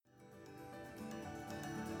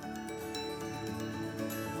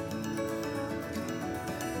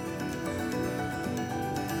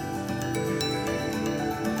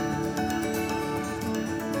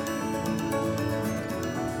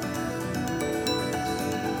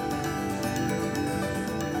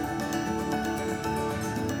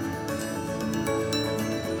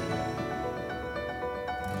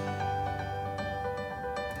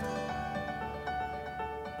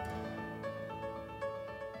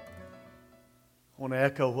want to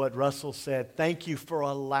echo what Russell said. Thank you for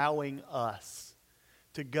allowing us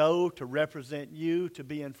to go to represent you, to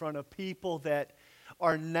be in front of people that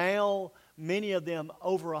are now, many of them,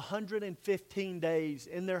 over 115 days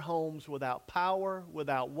in their homes without power,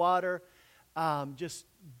 without water, just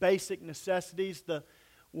basic necessities.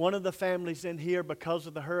 One of the families in here, because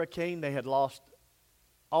of the hurricane, they had lost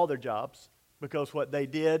all their jobs because what they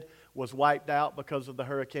did was wiped out because of the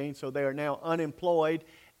hurricane. So they are now unemployed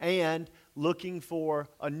and looking for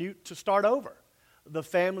to start over. The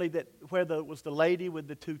family where was the lady with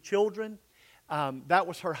the 2 children, that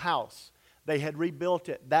was her house. They had rebuilt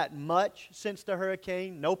it that much since the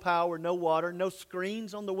hurricane. No power, no water, no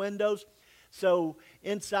screens on the windows. So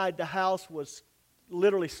inside the house was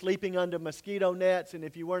literally sleeping under mosquito nets. And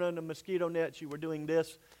if you weren't under mosquito nets, you were doing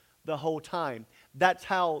this the whole time. That's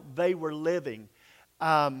how they were living.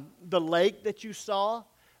 The lake that you saw,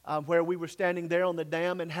 where we were standing there on the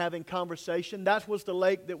dam and having conversation, that was the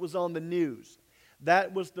lake that was on the news.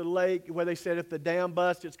 That was the lake where they said if the dam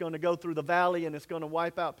busts, it's going to go through the valley and it's going to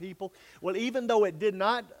wipe out people. Well, even though it did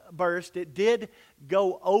not burst, it did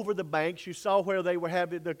go over the banks. You saw where they were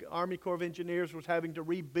the Army Corps of Engineers was having to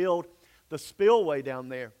rebuild the spillway down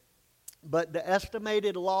there. But the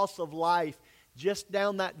estimated loss of life just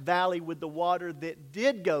down that valley with the water that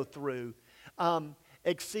did go through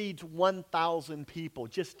exceeds 1,000 people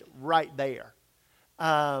just right there.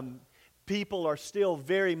 People are still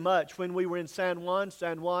very much, when we were in San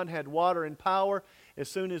Juan had water and power. As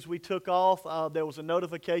soon as we took off, there was a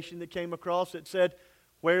notification that came across that said,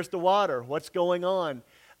 where's the water? What's going on?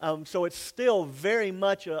 So it's still very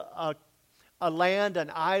much a land,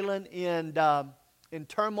 an island in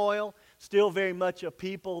turmoil, still very much a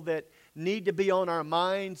people that need to be on our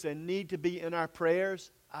minds and need to be in our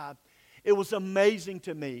prayers. It was amazing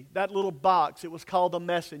to me. That little box, it was called the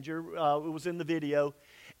Messenger. It was in the video.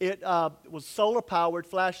 It was solar-powered,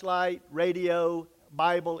 flashlight, radio,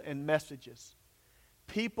 Bible, and messages.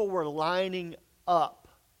 People were lining up,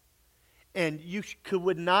 and you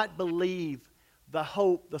would not believe the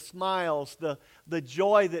hope, the smiles, the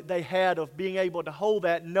joy that they had of being able to hold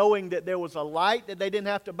that, knowing that there was a light that they didn't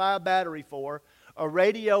have to buy a battery for, a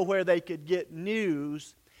radio where they could get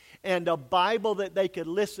news, and a Bible that they could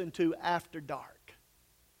listen to after dark.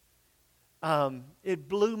 It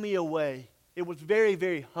blew me away. It was very,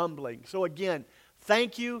 very humbling. So again,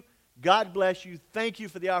 thank you. God bless you. Thank you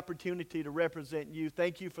for the opportunity to represent you.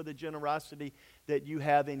 Thank you for the generosity that you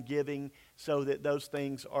have in giving so that those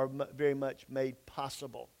things are very much made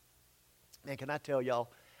possible. And can I tell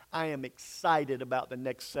y'all, I am excited about the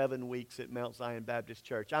next 7 weeks at Mount Zion Baptist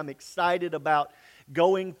Church. I'm excited about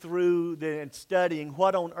going through and studying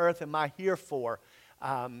what on earth am I here for.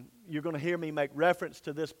 You're going to hear me make reference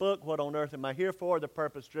to this book, What on Earth Am I Here For? The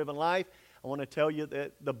Purpose-Driven Life. I want to tell you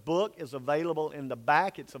that the book is available in the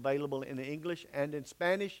back. It's available in English and in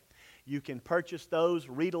Spanish. You can purchase those,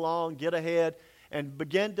 read along, get ahead, and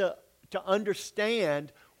begin to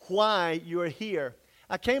understand why you're here.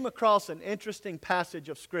 I came across an interesting passage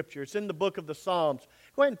of Scripture. It's in the book of the Psalms.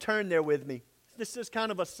 Go ahead and turn there with me. This is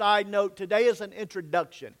kind of a side note. Today is an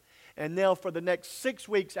introduction. And now for the next 6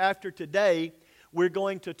 weeks after today, we're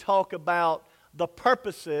going to talk about the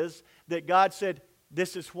purposes that God said,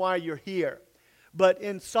 this is why you're here. But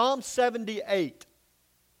in Psalm 78,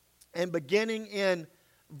 and beginning in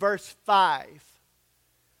verse 5,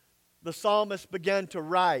 the psalmist began to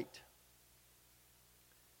write,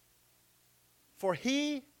 for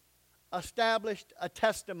he established a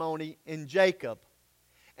testimony in Jacob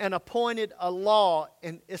and appointed a law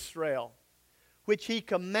in Israel, which he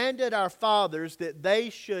commanded our fathers that they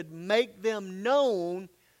should make them known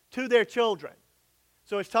to their children.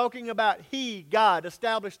 So it's talking about he, God,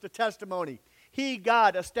 established a testimony. He,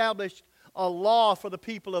 God, established a law for the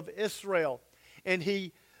people of Israel. And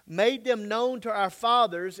he made them known to our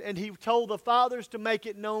fathers, and he told the fathers to make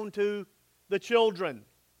it known to the children,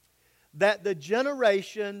 that the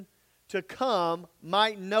generation to come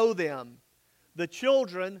might know them, the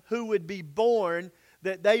children who would be born,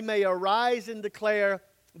 that they may arise and declare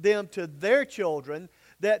them to their children,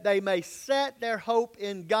 that they may set their hope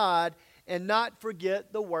in God and not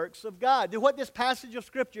forget the works of God. What this passage of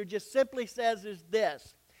Scripture just simply says is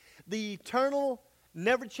this: the eternal,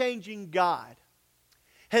 never-changing God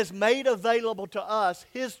has made available to us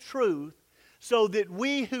His truth so that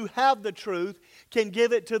we who have the truth can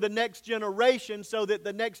give it to the next generation so that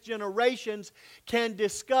the next generations can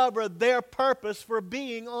discover their purpose for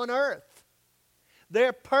being on earth.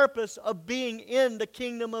 Their purpose of being in the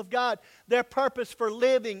kingdom of God. Their purpose for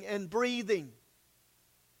living and breathing.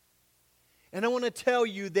 And I want to tell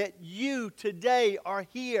you that you today are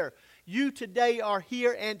here. You today are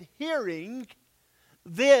here and hearing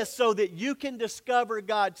this so that you can discover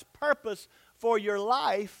God's purpose for your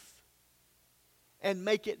life and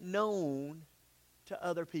make it known to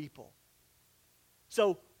other people.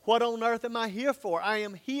 So, what on earth am I here for? I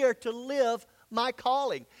am here to live my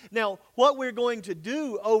calling. Now, what we're going to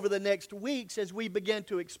do over the next weeks as we begin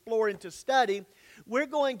to explore and to study, we're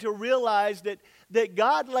going to realize that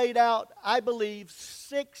God laid out, I believe,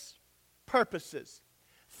 6 purposes.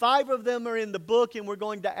 5 of them are in the book, and we're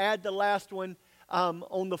going to add the last one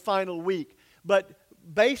on the final week. But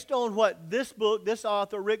based on what this book, this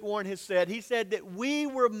author, Rick Warren, has said, he said that we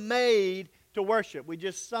were made to worship. We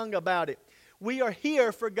just sung about it. We are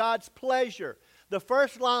here for God's pleasure. The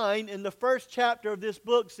first line in the first chapter of this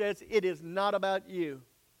book says, it is not about you.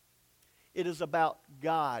 It is about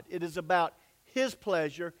God. It is about His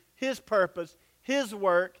pleasure, His purpose, His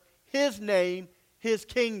work, His name, His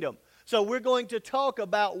kingdom. So we're going to talk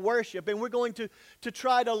about worship, and we're going to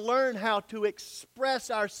try to learn how to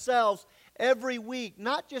express ourselves every week,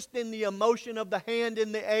 not just in the emotion of the hand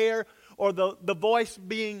in the air or the voice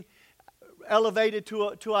being elevated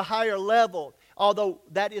to a higher level, although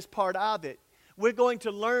that is part of it. We're going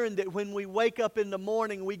to learn that when we wake up in the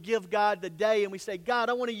morning, we give God the day and we say, God,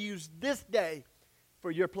 I want to use this day for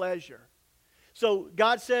your pleasure. So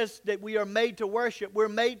God says that we are made to worship. We're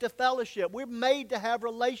made to fellowship. We're made to have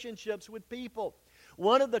relationships with people.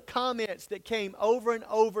 One of the comments that came over and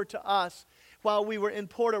over to us while we were in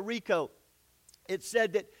Puerto Rico, it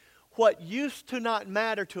said that what used to not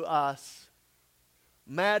matter to us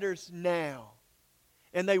matters now.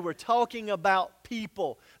 And they were talking about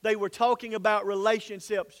people. They were talking about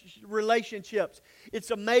relationships.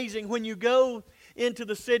 It's amazing. When you go into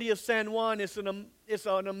the city of San Juan, it's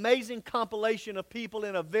an amazing compilation of people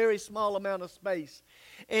in a very small amount of space.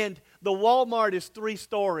 And the Walmart is 3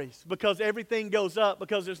 stories because everything goes up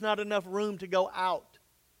because there's not enough room to go out.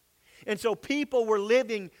 And so people were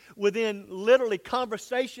living within literally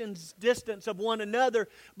conversations distance of one another,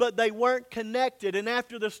 but they weren't connected. And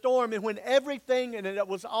after the storm, and when everything and it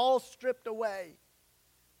was all stripped away,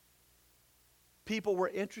 people were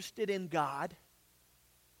interested in God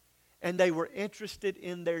and they were interested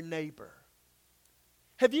in their neighbor.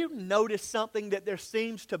 Have you noticed something, that there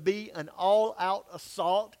seems to be an all-out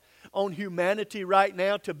assault on humanity right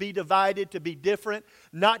now to be divided, to be different,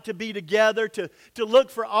 not to be together, to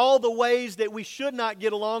look for all the ways that we should not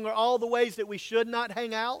get along or all the ways that we should not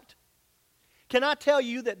hang out? Can I tell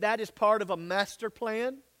you that that is part of a master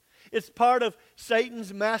plan? It's part of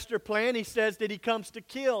Satan's master plan. He says that he comes to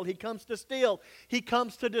kill, he comes to steal, he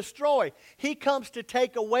comes to destroy. He comes to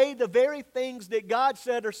take away the very things that God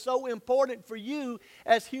said are so important for you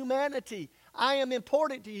as humanity. I am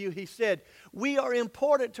important to you, he said. We are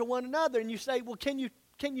important to one another. And you say, well, can you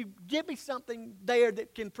give me something there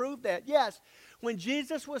that can prove that? Yes. When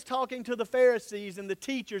Jesus was talking to the Pharisees and the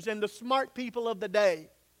teachers and the smart people of the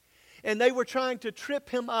day, and they were trying to trip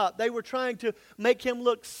him up, they were trying to make him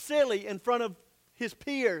look silly in front of his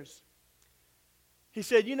peers, he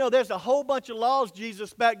said, you know, there's a whole bunch of laws,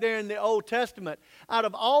 Jesus, back there in the Old Testament. Out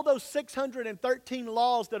of all those 613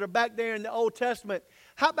 laws that are back there in the Old Testament,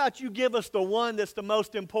 how about you give us the one that's the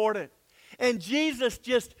most important? And Jesus,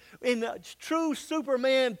 just in the true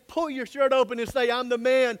Superman, pull your shirt open and say, I'm the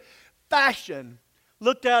man fashion,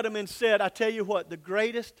 looked at him and said, I tell you what, the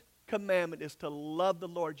greatest commandment is to love the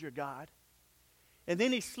Lord your God. And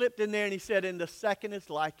then he slipped in there and he said, and the second is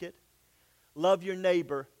like it, love your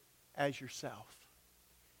neighbor as yourself.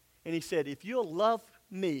 And he said, if you'll love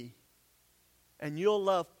me and you'll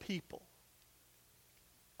love people,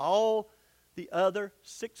 all the other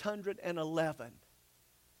 611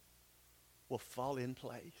 will fall in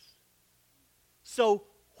place. So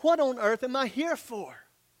what on earth am I here for?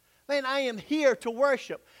 Man, I am here to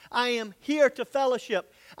worship. I am here to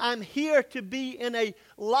fellowship. I'm here to be in a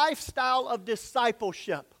lifestyle of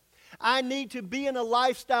discipleship. I need to be in a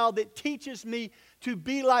lifestyle that teaches me to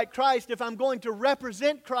be like Christ. If I'm going to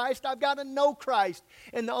represent Christ, I've got to know Christ.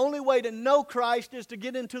 And the only way to know Christ is to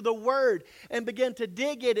get into the Word and begin to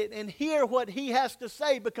dig at it and hear what He has to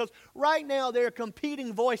say. Because right now there are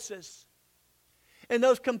competing voices. And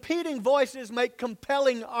those competing voices make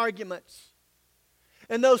compelling arguments.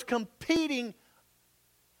 And those competing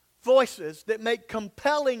voices that make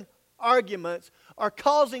compelling arguments are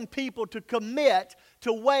causing people to commit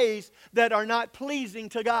to ways that are not pleasing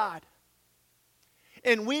to God.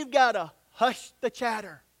 And we've got to hush the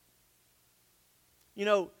chatter. You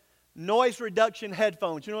know, noise reduction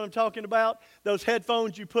headphones. You know what I'm talking about? Those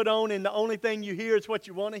headphones you put on and the only thing you hear is what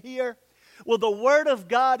you want to hear. Well, the Word of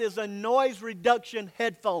God is a noise reduction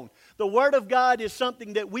headphone. The Word of God is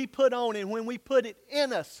something that we put on, and when we put it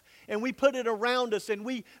in us, and we put it around us, and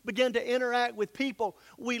we begin to interact with people,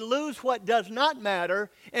 we lose what does not matter,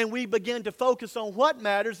 and we begin to focus on what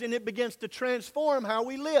matters, and it begins to transform how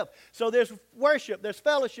we live. So there's worship, there's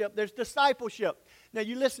fellowship, there's discipleship. Now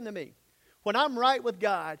you listen to me. When I'm right with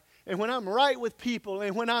God, and when I'm right with people,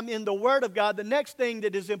 and when I'm in the Word of God, the next thing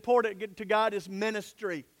that is important to God is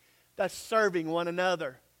ministry. That's serving one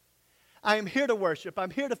another. I am here to worship. I'm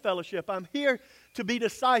here to fellowship. I'm here to be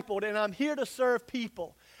discipled, and I'm here to serve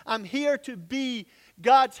people. I'm here to be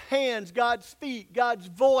God's hands, God's feet, God's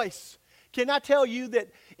voice. Can I tell you that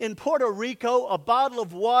in Puerto Rico, a bottle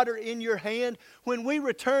of water in your hand, when we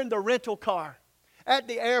returned the rental car at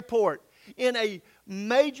the airport in a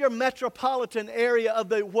major metropolitan area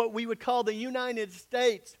of what we would call the United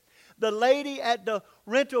States, the lady at the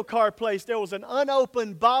rental car place, there was an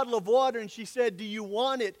unopened bottle of water, and she said, "Do you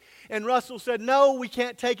want it?" And Russell said, "No, we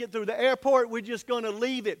can't take it through the airport. We're just going to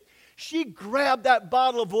leave it." She grabbed that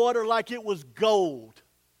bottle of water like it was gold.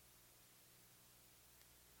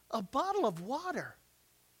 A bottle of water.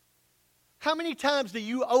 How many times do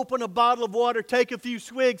you open a bottle of water, take a few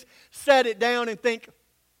swigs, set it down, and think,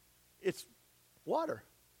 it's water?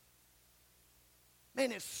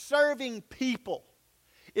 Man, it's serving people.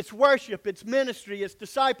 It's worship, it's ministry, it's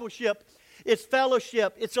discipleship, it's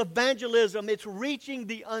fellowship, it's evangelism, it's reaching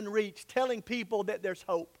the unreached, telling people that there's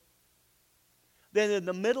hope. Then in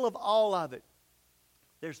the middle of all of it,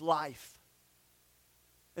 there's life.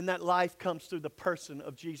 And that life comes through the person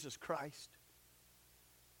of Jesus Christ.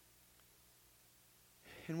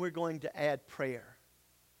 And we're going to add prayer.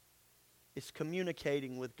 It's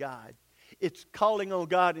communicating with God. It's calling on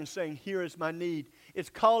God and saying, "Here is my need." It's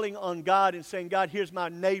calling on God and saying, "God, here's my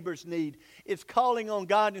neighbor's need." It's calling on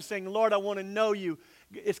God and saying, "Lord, I want to know you."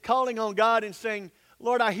 It's calling on God and saying,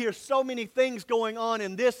 "Lord, I hear so many things going on,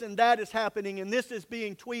 and this and that is happening, and this is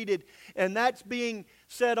being tweeted, and that's being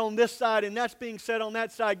said on this side, and that's being said on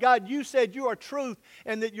that side. God, you said you are truth,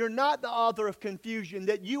 and that you're not the author of confusion,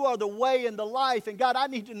 that you are the way and the life. And God, I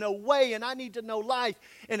need to know way, and I need to know life.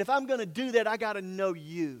 And if I'm going to do that, I got to know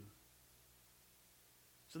you."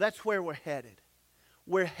 So that's where we're headed.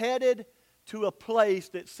 We're headed to a place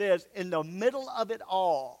that says, in the middle of it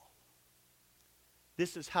all,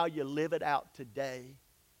 this is how you live it out today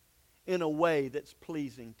in a way that's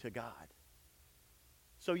pleasing to God.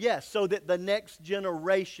 So yes, so that the next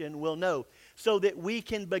generation will know, so that we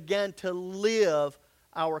can begin to live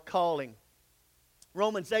our calling.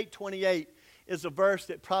 Romans 8:28 is a verse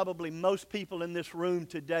that probably most people in this room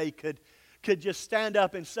today could just stand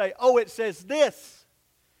up and say, "Oh, it says this."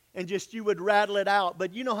 And just you would rattle it out.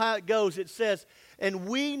 But you know how it goes. It says, "And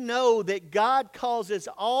we know that God causes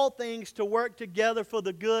all things to work together for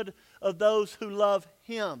the good of those who love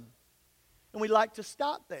Him." And we like to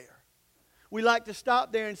stop there. We like to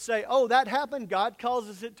stop there and say, "Oh, that happened. God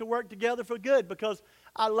causes it to work together for good because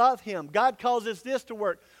I love Him. God causes this to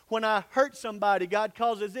work. When I hurt somebody, God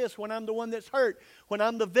causes this. When I'm the one that's hurt, when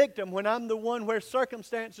I'm the victim, when I'm the one where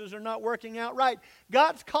circumstances are not working out right,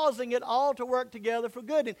 God's causing it all to work together for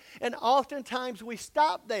good." And oftentimes we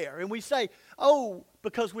stop there and we say, "Oh,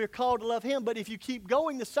 because we're called to love Him." But if you keep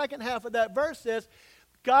going, the second half of that verse says,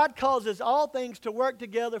 "God causes all things to work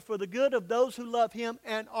together for the good of those who love Him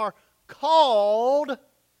and are called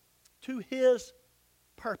to His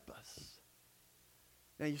purpose."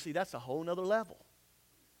 Now you see, that's a whole nother level.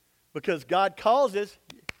 Because God causes,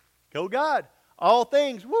 go God, all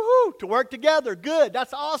things, woohoo, to work together. Good,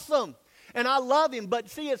 that's awesome. And I love Him.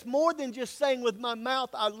 But see, it's more than just saying with my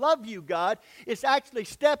mouth, "I love you, God." It's actually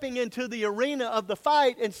stepping into the arena of the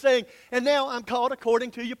fight and saying, "And now I'm called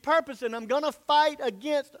according to your purpose. And I'm going to fight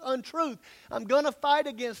against untruth. I'm going to fight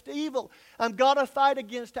against evil. I'm going to fight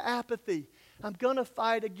against apathy. I'm going to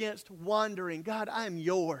fight against wandering. God, I am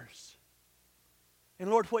yours. And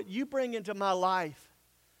Lord, what you bring into my life,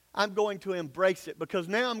 I'm going to embrace it." Because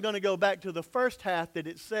now I'm going to go back to the first half that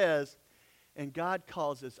it says, "And God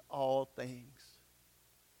causes all things."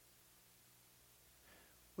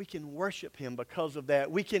 We can worship Him because of that.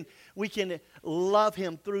 We can love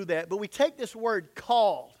Him through that. But we take this word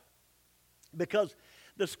 "called" because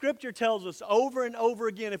the Scripture tells us over and over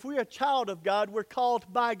again, if we're a child of God, we're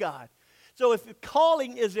called by God. So if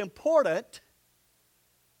calling is important,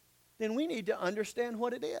 then we need to understand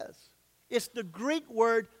what it is. It's the Greek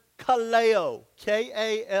word kaleo,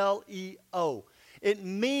 K-A-L-E-O. It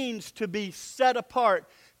means to be set apart,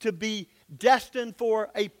 to be destined for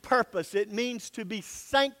a purpose. It means to be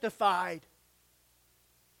sanctified.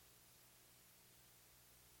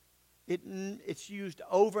 It's used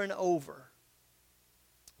over and over.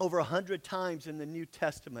 over 100 times in the New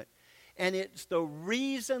Testament. And it's the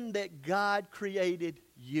reason that God created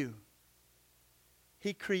you.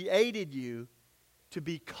 He created you to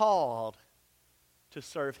be called to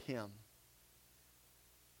serve Him.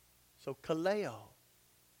 So kaleo,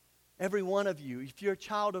 every one of you, if you're a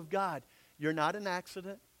child of God, you're not an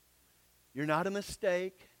accident. You're not a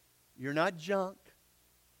mistake. You're not junk.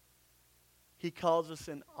 He calls us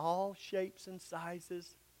in all shapes and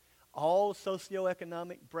sizes, all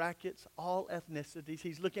socioeconomic brackets, all ethnicities.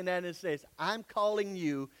 He's looking at it and says, I'm calling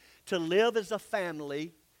you to live as a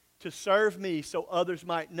family, to serve me so others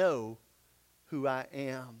might know who I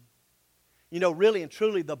am. You know, really and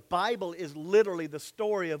truly, the Bible is literally the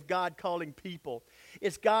story of God calling people.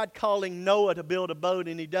 It's God calling Noah to build a boat,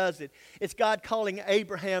 and he does it. It's God calling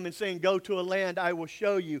Abraham and saying, go to a land I will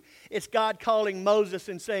show you. It's God calling Moses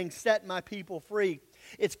and saying, set my people free.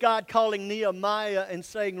 It's God calling Nehemiah and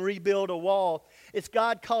saying, rebuild a wall. It's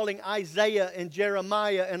God calling Isaiah and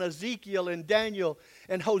Jeremiah and Ezekiel and Daniel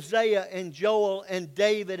and Hosea and Joel and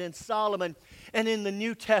David and Solomon. And in the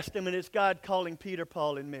New Testament, it's God calling Peter,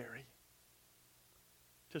 Paul, and Mary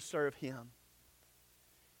to serve Him.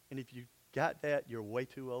 And if you got that, you're way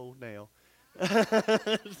too old now.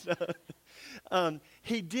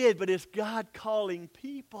 He did, but it's God calling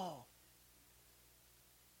people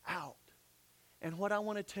out. And what I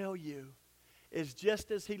want to tell you is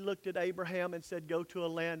just as He looked at Abraham and said, go to a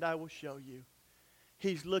land I will show you,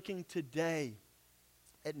 He's looking today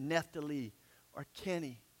at Naphtali or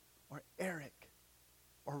Kenny or Eric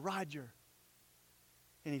or Roger.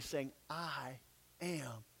 And He's saying, I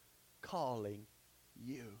am calling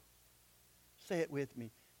you. Say it with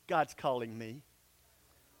me. God's calling me.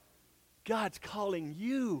 God's calling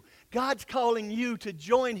you. God's calling you to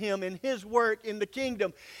join Him in His work in the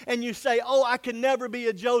kingdom. And you say, oh, I can never be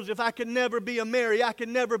a Joseph. I can never be a Mary. I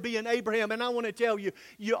can never be an Abraham. And I want to tell you,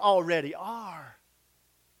 you already are.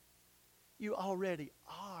 You already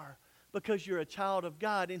are. Because you're a child of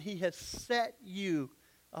God and He has set you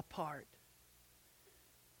apart.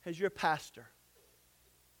 As your pastor,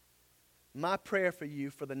 my prayer for you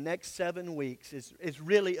for the next 7 weeks is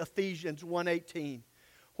really Ephesians 1:18,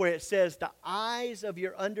 where it says, the eyes of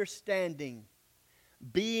your understanding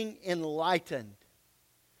being enlightened,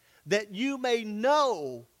 that you may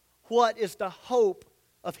know what is the hope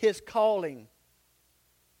of His calling,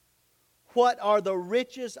 what are the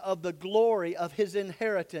riches of the glory of His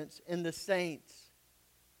inheritance in the saints.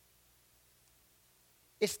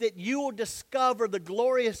 It's that you will discover the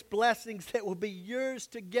glorious blessings that will be yours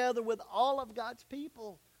together with all of God's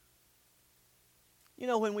people. You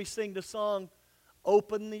know, when we sing the song,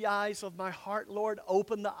 open the eyes of my heart, Lord,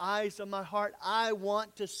 open the eyes of my heart, I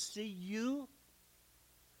want to see you.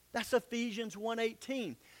 That's Ephesians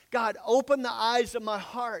 1:18. God, open the eyes of my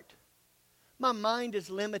heart. My mind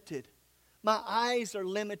is limited. My eyes are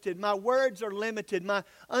limited. My words are limited. My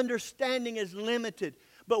understanding is limited.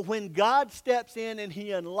 But when God steps in and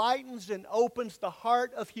He enlightens and opens the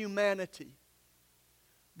heart of humanity,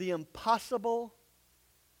 the impossible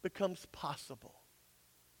becomes possible.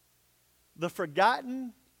 The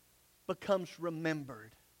forgotten becomes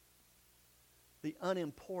remembered. The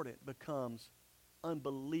unimportant becomes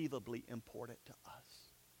unbelievably important to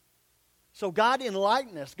us. So God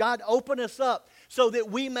enlighten us. God open us up so that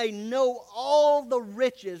we may know all the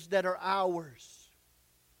riches that are ours.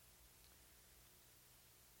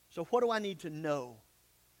 So what do I need to know?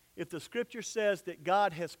 If the Scripture says that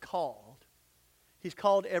God has called, He's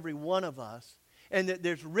called every one of us, and that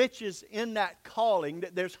there's riches in that calling,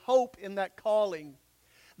 that there's hope in that calling,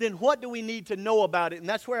 then what do we need to know about it? And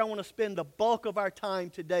that's where I want to spend the bulk of our time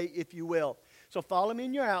today, if you will. So follow me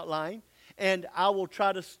in your outline, and I will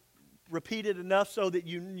try to repeat it enough so that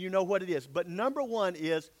you know what it is. But number one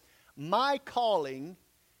is, my calling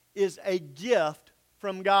is a gift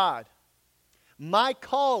from God. My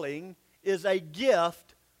calling is a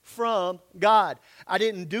gift from God. I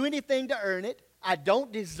didn't do anything to earn it. I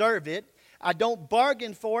don't deserve it. I don't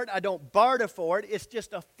bargain for it. I don't barter for it. It's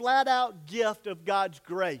just a flat-out gift of God's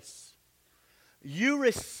grace. You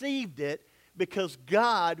received it because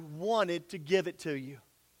God wanted to give it to you.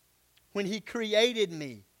 When He created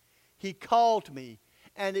me, He called me,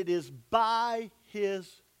 and it is by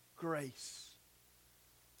His grace.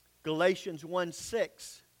 Galatians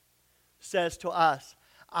 1:6 says to us,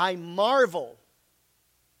 I marvel.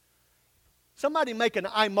 Somebody make an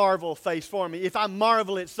I marvel face for me. If I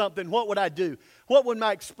marvel at something, what would I do? What would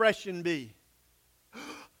my expression be?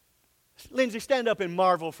 Lindsay, stand up and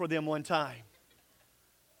marvel for them one time.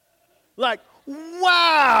 Like,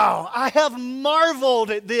 wow, I have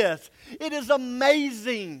marveled at this. It is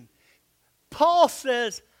amazing. Paul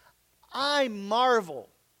says, I marvel.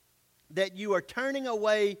 that you are turning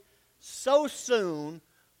away so soon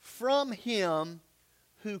from Him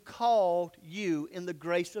who called you in the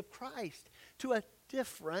grace of Christ to a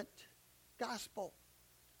different gospel.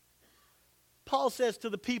 Paul says to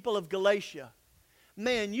the people of Galatia,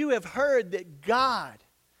 man, you have heard that God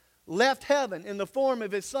left heaven in the form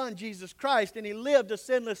of His Son, Jesus Christ, and He lived a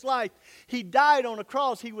sinless life. He died on a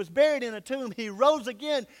cross. He was buried in a tomb. He rose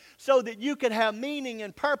again so that you could have meaning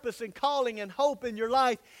and purpose and calling and hope in your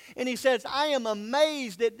life. And he says, I am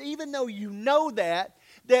amazed that even though you know that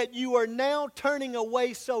you are now turning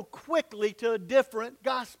away so quickly to a different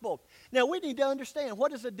gospel. Now, we need to understand,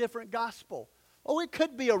 what is a different gospel? Oh, it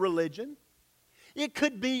could be a religion. It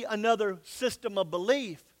could be another system of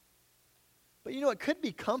belief. But it could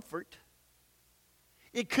be comfort.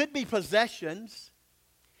 It could be possessions.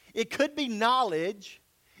 It could be knowledge.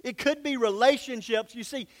 It could be relationships. You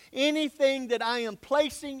see, anything that I am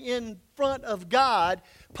placing in front of God,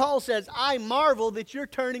 Paul says, I marvel that you're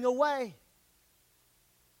turning away.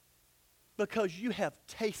 Because you have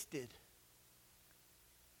tasted,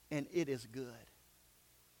 and it is good.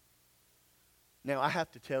 Now, I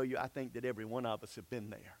have to tell you, I think that every one of us have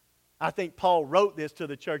been there. I think Paul wrote this to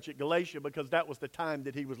the church at Galatia because that was the time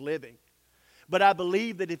that he was living. But I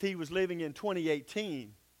believe that if he was living in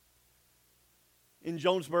 2018 in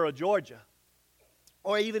Jonesboro, Georgia,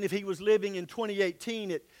 or even if he was living in 2018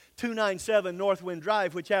 at 297 Northwind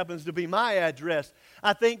Drive, which happens to be my address,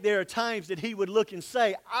 I think there are times that he would look and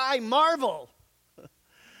say, I marvel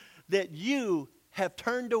that you have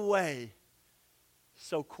turned away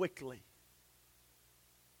so quickly.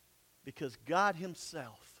 Because God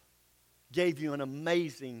Himself gave you an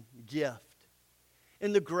amazing gift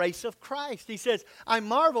in the grace of Christ. He says, I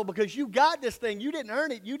marvel because you got this thing. You didn't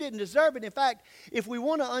earn it. You didn't deserve it. In fact, if we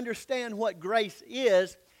want to understand what grace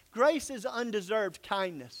is undeserved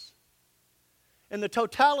kindness. And the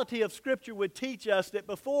totality of Scripture would teach us that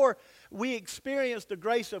before we experienced the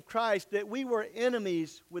grace of Christ, that we were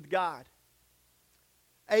enemies with God.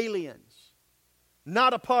 Aliens.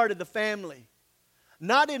 Not a part of the family.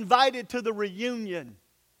 Not invited to the reunion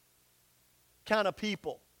kind of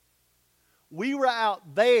people. We were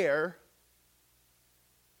out there,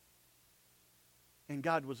 and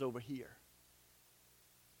God was over here.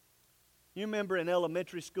 You remember in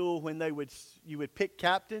elementary school when you would pick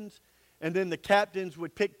captains, and then the captains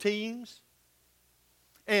would pick teams?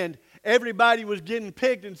 And everybody was getting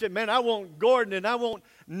picked and said, man, I want Gordon, and I want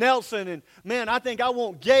Nelson, and man, I think I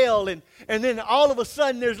want Gail. And then all of a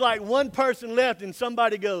sudden there's like one person left, and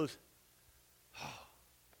somebody goes,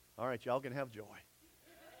 all right, y'all can have joy.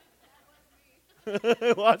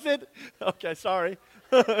 Was it? Okay, sorry.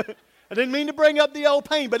 I didn't mean to bring up the old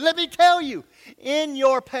pain, but let me tell you, in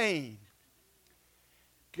your pain,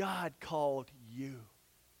 God called you.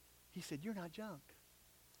 He said, you're not junk.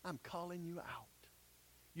 I'm calling you out.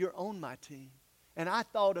 You're on my team. And I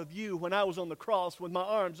thought of you when I was on the cross with my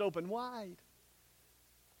arms open wide.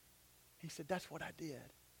 He said, that's what I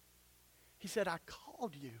did. He said, I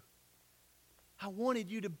called you. I wanted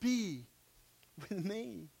you to be with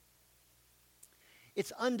me.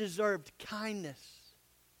 It's undeserved kindness.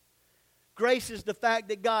 Grace is the fact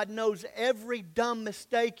that God knows every dumb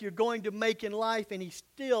mistake you're going to make in life, and He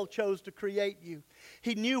still chose to create you.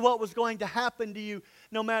 He knew what was going to happen to you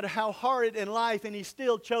no matter how hard in life, and He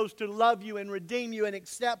still chose to love you and redeem you and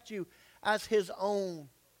accept you as His own.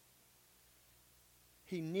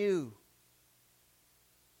 He knew,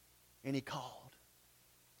 and He called.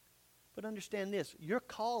 But understand this, your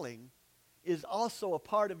calling is also a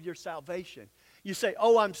part of your salvation. You say,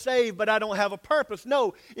 oh, I'm saved, but I don't have a purpose.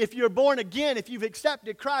 No, if you're born again, if you've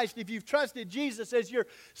accepted Christ, if you've trusted Jesus as your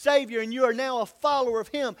Savior, and you are now a follower of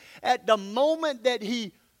Him, at the moment that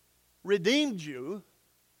He redeemed you,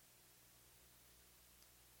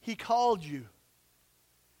 He called you.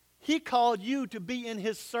 He called you to be in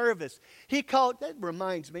His service. That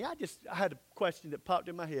reminds me, I had a question that popped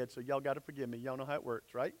in my head, so y'all got to forgive me. Y'all know how it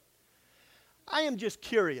works, right? I am just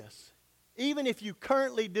curious. Even if you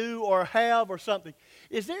currently do or have or something,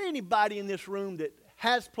 is there anybody in this room that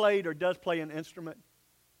has played or does play an instrument?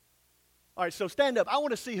 All right, so stand up. I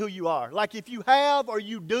want to see who you are. Like if you have or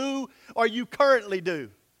you do or you currently do.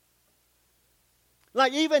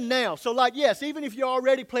 Like even now. So like yes, even if you're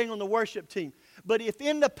already playing on the worship team. But if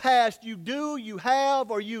in the past you do, you have,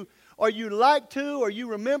 or you like to, or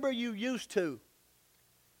you remember you used to.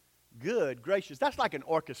 Good gracious. That's like an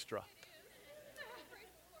orchestra.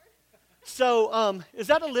 So, is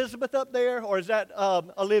that Elizabeth up there, or is that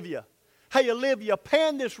Olivia? Hey, Olivia,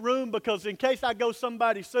 pan this room, because in case I go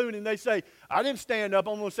somebody soon and they say, I didn't stand up,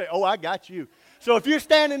 I'm going to say, oh, I got you. So if you're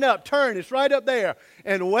standing up, turn. It's right up there.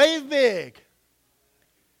 And wave big.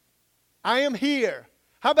 I am here.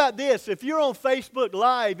 How about this? If you're on Facebook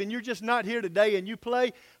Live and you're just not here today and you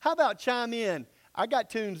play, how about chime in? I got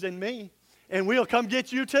tunes in me, and we'll come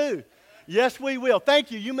get you too. Yes, we will.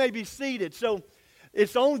 Thank you. You may be seated. So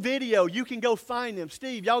it's on video. You can go find them.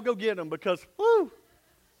 Steve, y'all go get them because, whoo,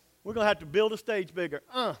 we're going to have to build a stage bigger.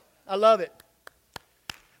 I love it.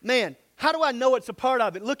 Man, how do I know it's a part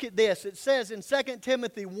of it? Look at this. It says in 2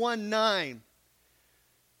 Timothy 1:9,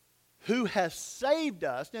 who has saved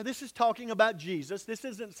us. Now, this is talking about Jesus. This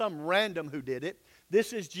isn't some random who did it.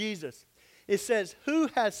 This is Jesus. It says, who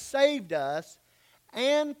has saved us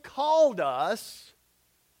and called us.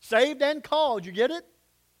 Saved and called. You get it?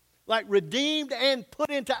 Like redeemed and put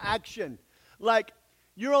into action. Like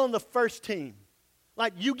you're on the first team.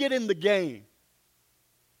 Like you get in the game.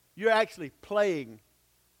 You're actually playing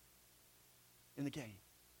in the game.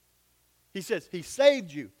 He says, he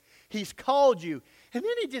saved you. He's called you. And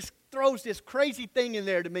then he just throws this crazy thing in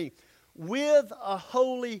there to me. With a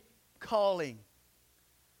holy calling.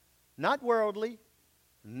 Not worldly,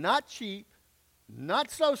 not cheap, not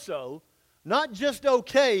so-so, not just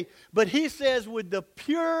okay, but he says with the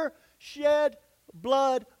pure shed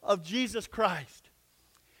blood of Jesus Christ.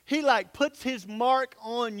 He like puts his mark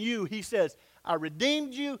on you. He says, I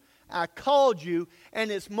redeemed you, I called you, and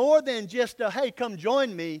it's more than just a, hey, come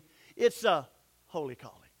join me. It's a holy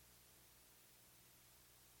calling.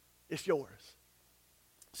 It's yours.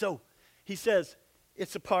 So he says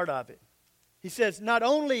it's a part of it. He says not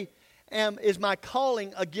only is my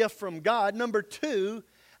calling a gift from God, number two,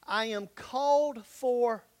 I am called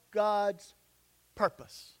for God's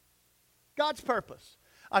purpose. God's purpose.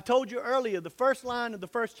 I told you earlier the first line of the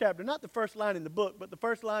first chapter, not the first line in the book, but the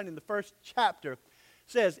first line in the first chapter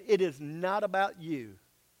says it is not about you.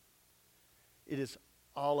 It is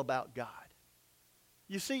all about God.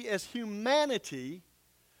 You see, as humanity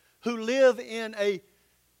who live in a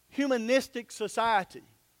humanistic society,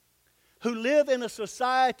 who live in a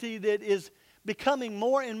society that is becoming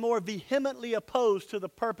more and more vehemently opposed to the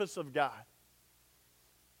purpose of God.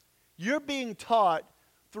 You're being taught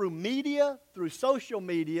through media, through social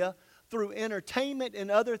media, through entertainment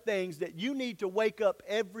and other things that you need to wake up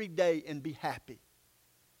every day and be happy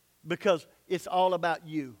because it's all about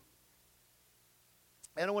you.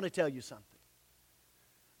 And I want to tell you something.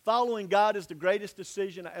 Following God is the greatest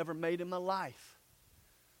decision I ever made in my life.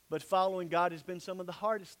 But following God has been some of the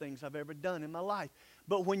hardest things I've ever done in my life.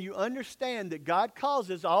 But when you understand that God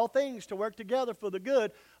causes all things to work together for the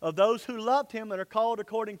good of those who loved Him and are called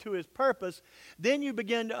according to His purpose, then you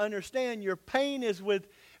begin to understand your pain is with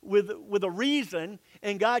a reason,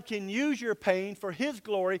 and God can use your pain for His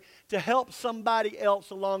glory to help somebody else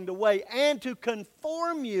along the way and to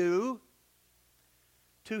conform you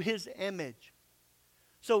to His image.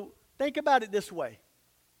 So think about it this way.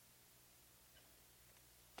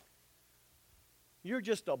 You're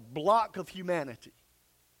just a block of humanity.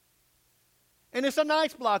 And it's a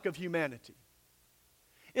nice block of humanity.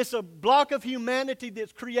 It's a block of humanity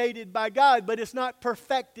that's created by God, but it's not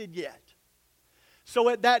perfected yet. So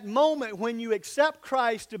at that moment when you accept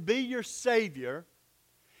Christ to be your Savior,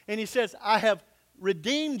 and He says, I have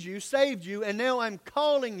redeemed you, saved you, and now I'm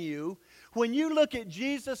calling you, when you look at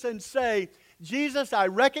Jesus and say, Jesus, I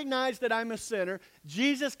recognize that I'm a sinner.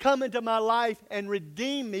 Jesus, come into my life and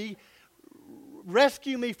redeem me,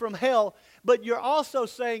 rescue me from hell. But you're also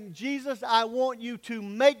saying, Jesus, I want you to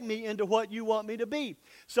make me into what you want me to be.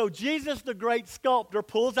 So Jesus, the great sculptor,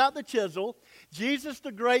 pulls out the chisel. Jesus,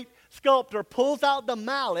 the great sculptor, pulls out the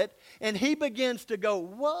mallet, and he begins to go,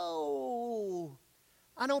 whoa,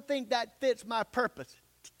 I don't think that fits my purpose.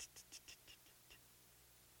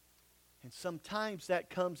 And sometimes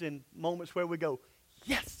that comes in moments where we go,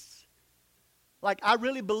 yes. Like I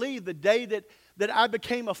really believe the day that I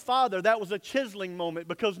became a father, that was a chiseling moment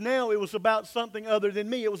because now it was about something other than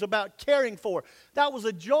me. It was about caring for. That was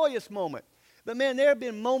a joyous moment. But man, there have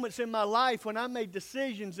been moments in my life when I made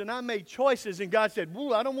decisions and I made choices and God said,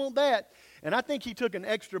 woo, I don't want that. And I think He took an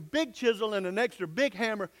extra big chisel and an extra big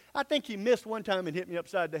hammer. I think He missed one time and hit me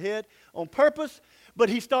upside the head on purpose. But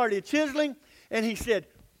He started chiseling and He said,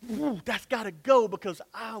 that's got to go because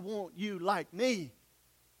I want you like me.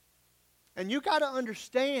 And you got to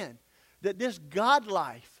understand that this God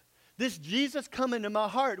life, this Jesus come into my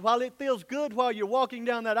heart, while it feels good while you're walking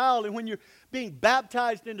down that aisle and when you're being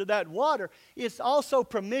baptized into that water, it's also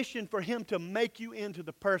permission for Him to make you into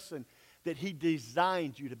the person that He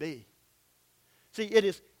designed you to be. See, it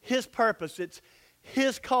is His purpose. It's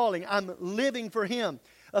His calling. I'm living for Him.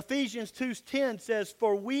 Ephesians 2:10 says,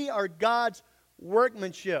 for we are God's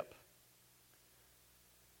workmanship,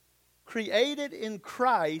 created in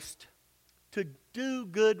Christ to do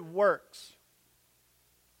good works.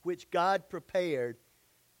 which God prepared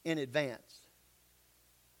in advance.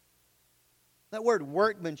 That word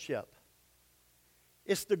workmanship,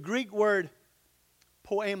 it's the Greek word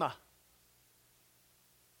poema.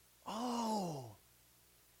 Oh,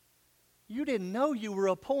 you didn't know you were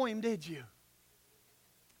a poem, did you?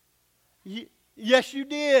 Yes, you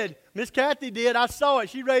did. Miss Kathy did. I saw it.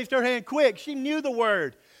 She raised her hand quick. She knew the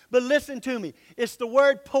word. But listen to me. It's the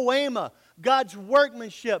word poema, God's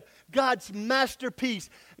workmanship, God's masterpiece,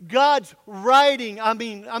 God's writing. I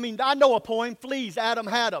mean, I know a poem, Fleas, Adam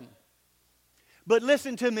had 'em. But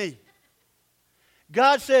listen to me.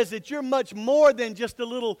 God says that you're much more than just a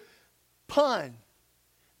little pun,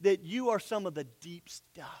 that you are some of the deep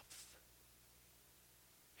stuff.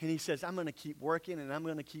 And He says, I'm going to keep working and I'm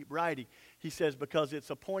going to keep writing. He says, because it's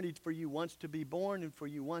appointed for you once to be born and for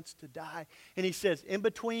you once to die. And He says, in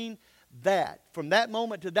between that, from that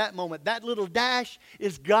moment to that moment, that little dash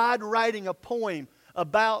is God writing a poem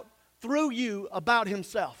through you about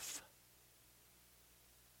Himself.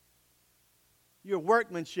 Your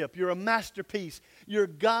workmanship, you're a masterpiece, you're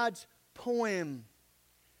God's poem.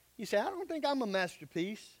 You say, I don't think I'm a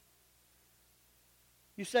masterpiece.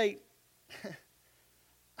 You say,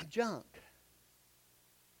 I'm junk.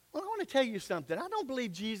 Well, I want to tell you something. I don't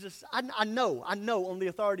believe Jesus, I know on the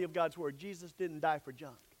authority of God's Word, Jesus didn't die for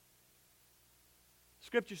junk.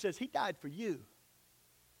 Scripture says He died for you.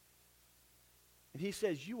 And He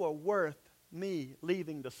says, you are worth me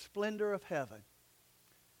leaving the splendor of heaven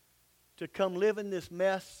to come live in this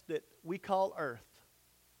mess that we call earth,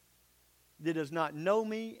 that does not know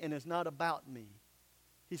me and is not about me.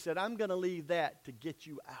 He said, I'm going to leave that to get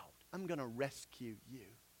you out. I'm going to rescue you.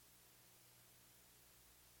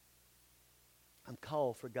 I'm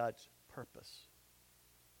called for God's purpose.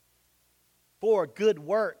 For good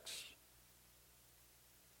works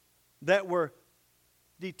that were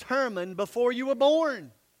determined before you were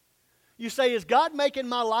born. You say, is God making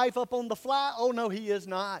my life up on the fly? Oh, no, He is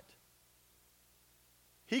not.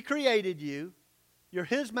 He created you. You're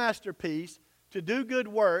His masterpiece to do good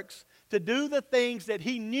works, to do the things that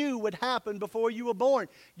He knew would happen before you were born.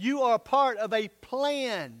 You are part of a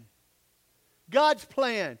plan. God's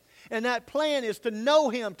plan. And that plan is to know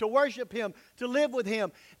Him, to worship Him, to live with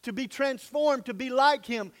Him, to be transformed, to be like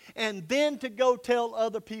Him, and then to go tell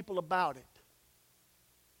other people about it.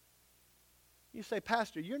 You say,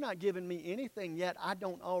 Pastor, you're not giving me anything yet I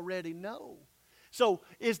don't already know. So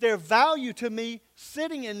is there value to me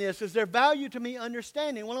sitting in this? Is there value to me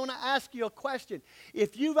understanding? Well, I want to ask you a question.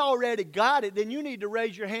 If you've already got it, then you need to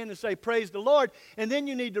raise your hand and say, praise the Lord. And then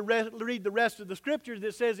you need to read the rest of the scriptures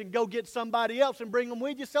that says, and go get somebody else and bring them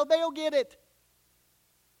with you so they'll get it.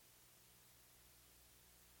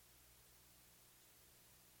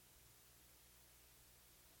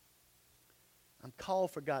 I'm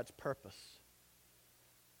called for God's purpose.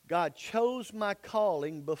 God chose my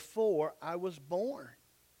calling before I was born.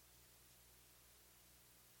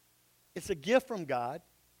 It's a gift from God.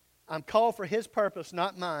 I'm called for His purpose,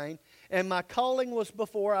 not mine. And my calling was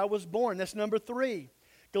before I was born. That's number 3.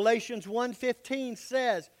 Galatians 1:15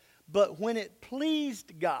 says, but when it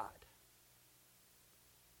pleased God.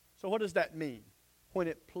 So what does that mean? When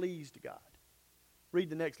it pleased God. Read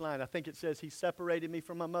the next line. I think it says, He separated me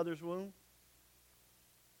from my mother's womb.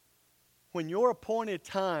 When your appointed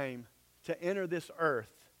time to enter this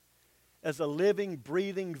earth as a living,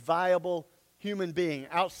 breathing, viable human being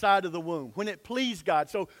outside of the womb, when it pleased God,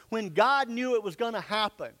 so when God knew it was going to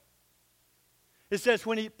happen, it says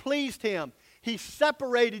when it pleased Him, He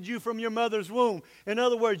separated you from your mother's womb. In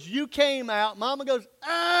other words, you came out, mama goes,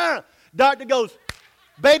 ah! Doctor goes,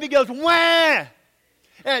 baby goes, wah!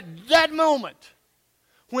 At that moment,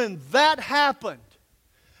 when that happened,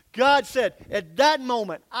 God said, at that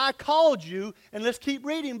moment, I called you, and let's keep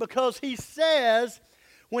reading because He says,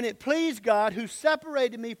 when it pleased God who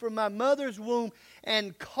separated me from my mother's womb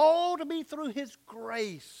and called me through His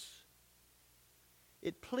grace.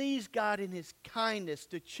 It pleased God in His kindness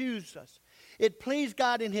to choose us. It pleased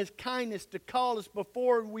God in His kindness to call us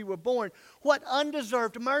before we were born. What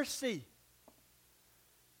undeserved mercy.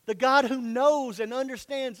 The God who knows and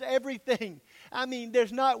understands everything. I mean,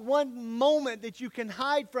 there's not one moment that you can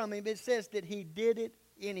hide from Him. It says that He did it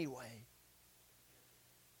anyway.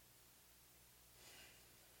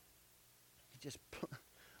 It just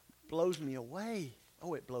blows me away.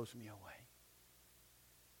 Oh, it blows me away.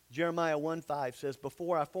 Jeremiah 1:5 says,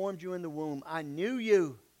 before I formed you in the womb, I knew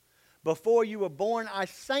you. Before you were born, I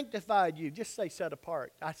sanctified you. Just say set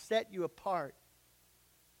apart. I set you apart.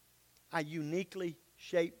 I uniquely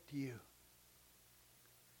shaped you.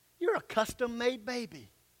 You're a custom-made baby.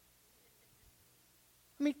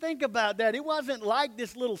 I mean, think about that. It wasn't like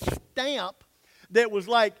this little stamp that was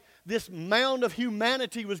like this mound of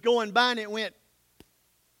humanity was going by and it went,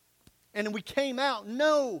 and we came out.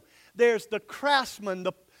 No, there's the craftsman,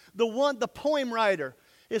 the poem writer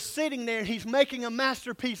is sitting there and he's making a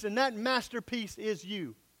masterpiece, and that masterpiece is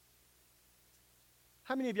you.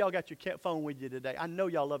 How many of y'all got your phone with you today? I know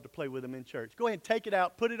y'all love to play with them in church. Go ahead and take it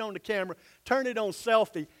out, put it on the camera, turn it on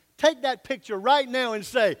selfie. Take that picture right now and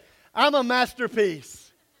say, I'm a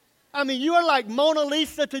masterpiece. I mean, you are like Mona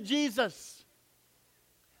Lisa to Jesus.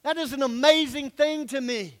 That is an amazing thing to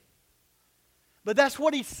me. But that's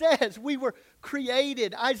what he says. We were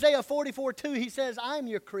created. Isaiah 44:2, he says, I'm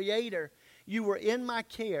your creator. You were in my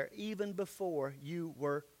care even before you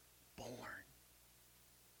were born.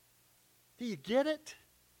 Do you get it?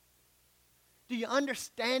 Do you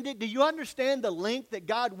understand it? Do you understand the length that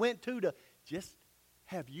God went to just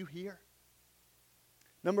have you here?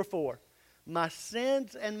 Number 4, my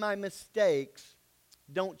sins and my mistakes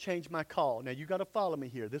don't change my call. Now, you got to follow me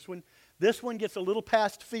here. This one gets a little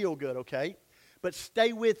past feel good, okay? But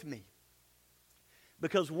stay with me.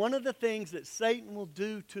 Because one of the things that Satan will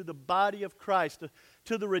do to the body of Christ,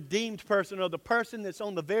 to the redeemed person, or the person that's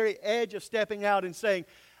on the very edge of stepping out and saying,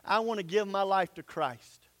 I want to give my life to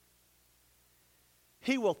Christ.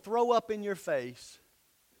 He will throw up in your face,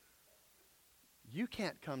 you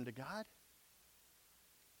can't come to God.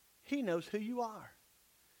 He knows who you are.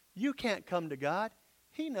 You can't come to God.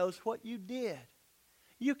 He knows what you did.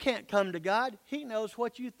 You can't come to God. He knows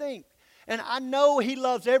what you think. And I know He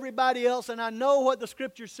loves everybody else, and I know what the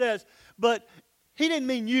Scripture says, but He didn't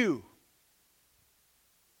mean you.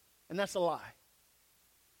 And that's a lie.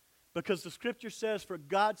 Because the Scripture says, for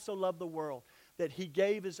God so loved the world that He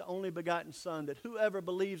gave His only begotten Son, that whoever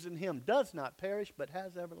believes in Him does not perish, but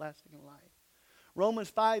has everlasting life.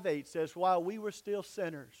 Romans 5:8 says, while we were still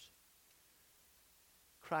sinners,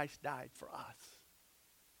 Christ died for us.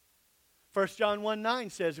 1 John 1:9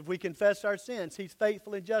 says, if we confess our sins, He's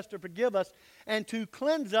faithful and just to forgive us and to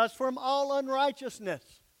cleanse us from all unrighteousness.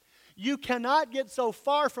 You cannot get so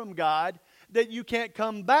far from God that you can't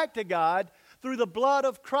come back to God through the blood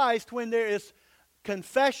of Christ when there is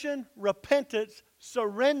confession, repentance,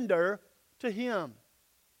 surrender to Him.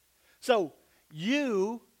 So,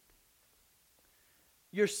 your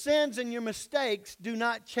sins and your mistakes do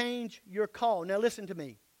not change your call. Now listen to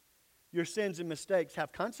me. Your sins and mistakes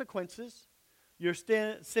have consequences. Your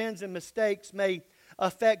sins and mistakes may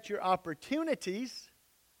affect your opportunities,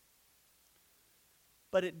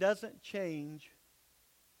 but it doesn't change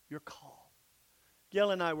your call.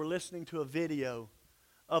 Gail and I were listening to a video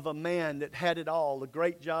of a man that had it all, the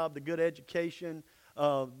great job, the good education,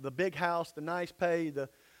 the big house, the nice pay,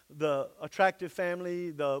 the attractive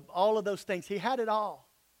family, all of those things. He had it all.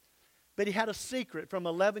 But he had a secret. From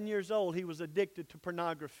 11 years old, he was addicted to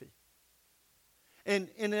pornography. And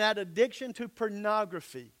in that addiction to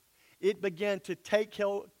pornography, it began to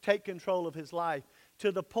take control of his life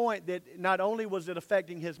to the point that not only was it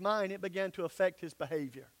affecting his mind, it began to affect his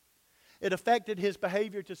behavior. It affected his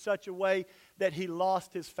behavior to such a way that he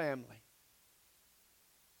lost his family.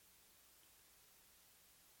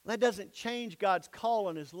 That doesn't change God's call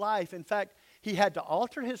on his life. In fact, he had to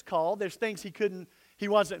alter his call. There's things he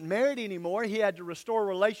wasn't married anymore. He had to restore a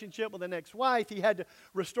relationship with an ex-wife. He had to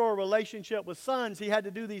restore a relationship with sons. He had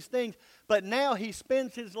to do these things. But now he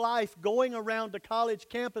spends his life going around to college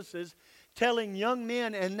campuses telling young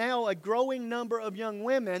men and now a growing number of young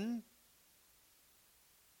women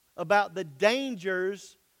about the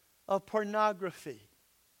dangers of pornography.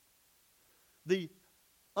 The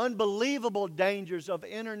unbelievable dangers of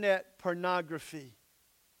internet pornography.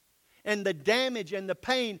 And the damage and the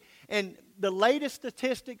pain. And the latest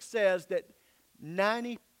statistic says that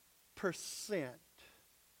 90%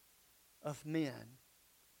 of men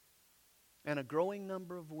and a growing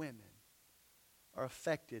number of women are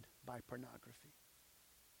affected by pornography.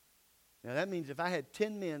 Now that means if I had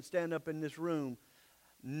 10 men stand up in this room,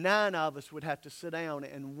 9 of us would have to sit down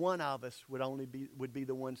and 1 of us would be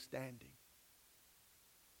the one standing.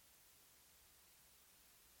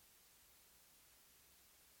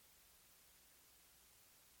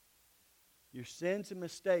 Your sins and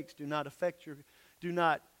mistakes do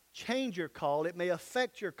not change your call. It may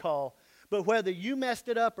affect your call. But whether you messed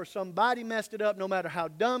it up or somebody messed it up, no matter how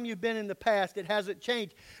dumb you've been in the past, it hasn't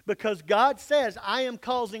changed. Because God says, I am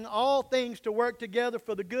causing all things to work together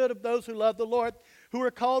for the good of those who love the Lord, who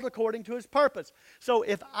are called according to His purpose. So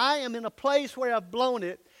if I am in a place where I've blown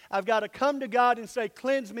it, I've got to come to God and say,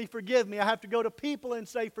 cleanse me, forgive me. I have to go to people and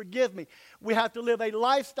say, forgive me. We have to live a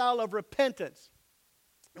lifestyle of repentance.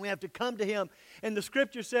 And we have to come to Him. And the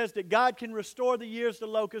Scripture says that God can restore the years the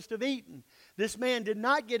locusts have eaten. This man did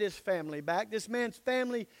not get his family back. This man's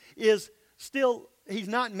family is still, he's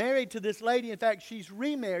not married to this lady. In fact, she's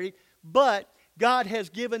remarried, but God has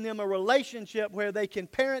given them a relationship where they can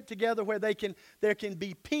parent together, where there can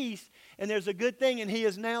be peace, and there's a good thing, and he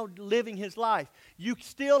is now living his life. You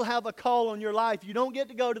still have a call on your life. You don't get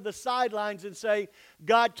to go to the sidelines and say,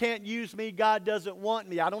 God can't use me, God doesn't want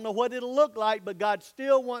me. I don't know what it'll look like, but God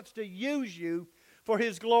still wants to use you for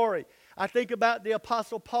his glory. I think about the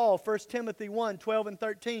Apostle Paul, 1 Timothy 1, 12 and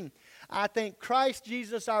 13. I think Christ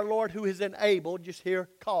Jesus our Lord, who is enabled, just here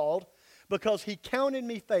called, because he counted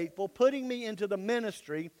me faithful, putting me into the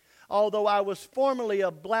ministry, although I was formerly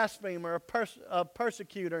a blasphemer, a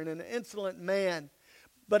persecutor, and an insolent man.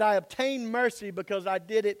 But I obtained mercy because I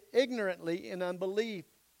did it ignorantly in unbelief.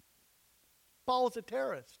 Paul was a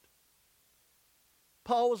terrorist.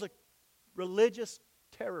 Paul was a religious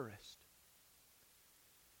terrorist.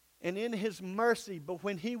 And in his mercy, but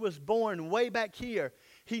when he was born way back here,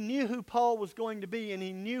 he knew who Paul was going to be, and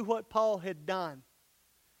he knew what Paul had done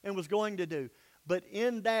and was going to do. But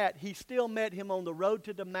in that, he still met him on the road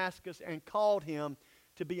to Damascus and called him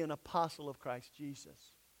to be an apostle of Christ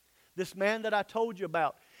Jesus. This man that I told you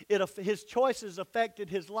about, his choices affected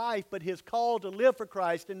his life, but his call to live for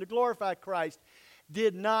Christ and to glorify Christ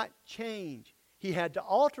did not change. He had to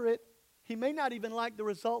alter it. He may not even like the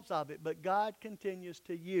results of it, but God continues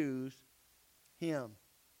to use him.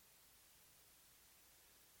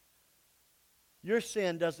 Your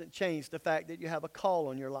sin doesn't change the fact that you have a call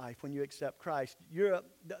on your life when you accept Christ.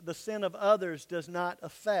 The sin of others does not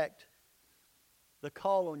affect the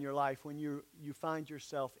call on your life when you find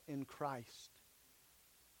yourself in Christ.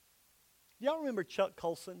 Y'all remember Chuck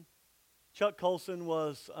Colson? Chuck Colson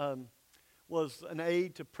was an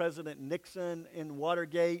aide to President Nixon in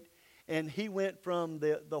Watergate, and he went from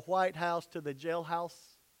the White House to the jailhouse.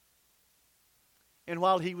 And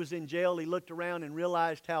while he was in jail, he looked around and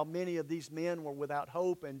realized how many of these men were without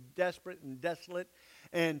hope and desperate and desolate.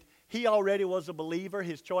 And he already was a believer.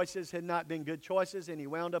 His choices had not been good choices, and he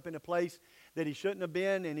wound up in a place that he shouldn't have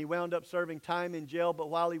been, and he wound up serving time in jail.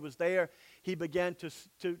 But while he was there, he began to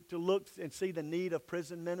look and see the need of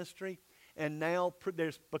prison ministry. And now,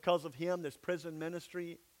 because of him, there's prison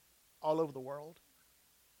ministry all over the world.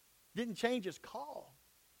 Didn't change his call.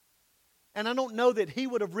 And I don't know that he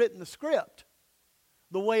would have written the script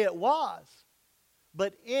the way it was,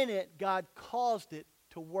 but in it, God caused it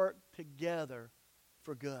to work together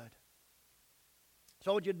for good.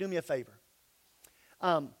 So I want you to do me a favor.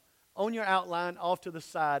 On your outline off to the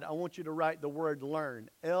side, I want you to write the word learn,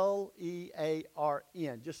 L-E-A-R-N,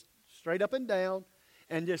 just straight up and down,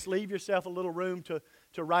 and just leave yourself a little room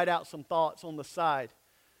to write out some thoughts on the side.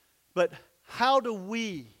 But how do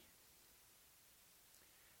we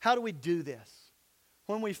do this?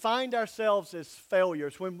 When we find ourselves as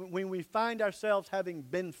failures, when we find ourselves having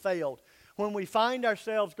been failed, when we find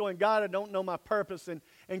ourselves going, God, I don't know my purpose, and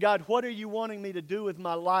God, what are you wanting me to do with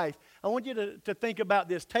my life? I want you to think about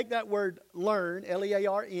this. Take that word learn,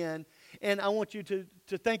 L-E-A-R-N, and I want you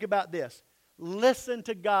to think about this. Listen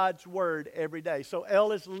to God's word every day. So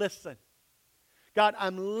L is listen. God,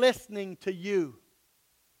 I'm listening to you.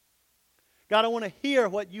 God, I want to hear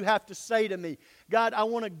what you have to say to me. God, I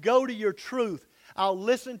want to go to your truth. I'll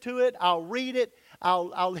listen to it. I'll read it.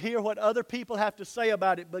 I'll hear what other people have to say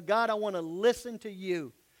about it. But God, I want to listen to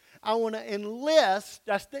you. I want to enlist,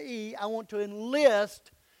 that's the E, I want to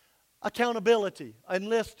enlist accountability,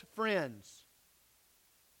 enlist friends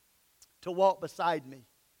to walk beside me.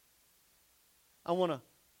 I want to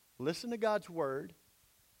listen to God's word.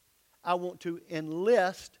 I want to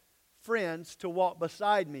enlist friends to walk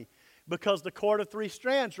beside me. Because the cord of three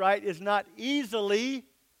strands, right, is not easily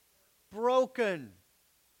broken.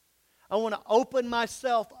 I want to open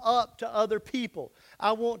myself up to other people.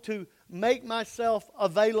 I want to make myself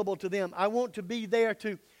available to them. I want to be there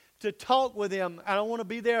to talk with them. And I want to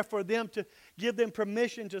be there for them, to give them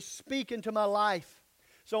permission to speak into my life.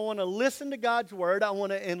 So I want to listen to God's word. I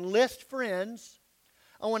want to enlist friends.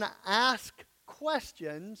 I want to ask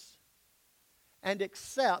questions and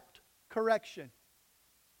accept correction.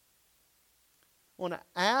 I want to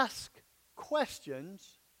ask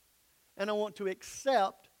questions and I want to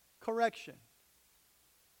accept correction.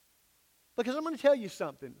 Because I'm going to tell you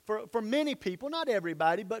something. For many people, not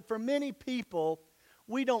everybody, but for many people,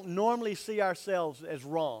 we don't normally see ourselves as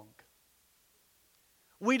wrong.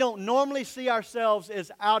 We don't normally see ourselves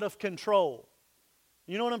as out of control.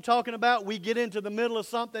 You know what I'm talking about? We get into the middle of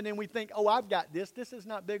something and we think, oh, I've got this. This is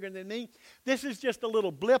not bigger than me. This is just a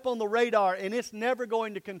little blip on the radar and it's never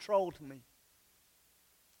going to control me.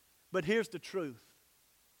 But here's the truth.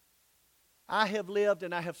 I have lived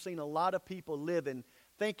and I have seen a lot of people living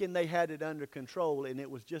thinking they had it under control and it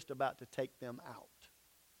was just about to take them out.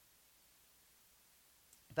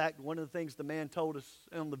 In fact, one of the things the man told us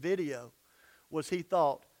on the video was he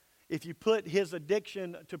thought if you put his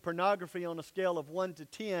addiction to pornography on a scale of 1 to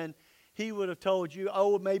 10, he would have told you,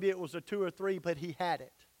 oh, maybe it was a 2 or 3, but he had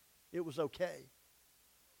it. It was okay.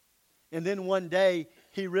 And then one day,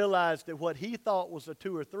 he realized that what he thought was a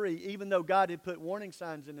 2 or 3, even though God had put warning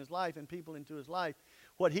signs in his life and people into his life,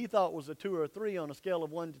 what he thought was a 2 or 3 on a scale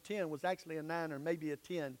of 1 to 10 was actually a 9 or maybe a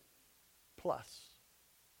 10 plus.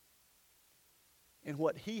 And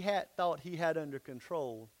what he had thought he had under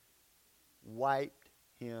control wiped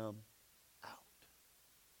him out.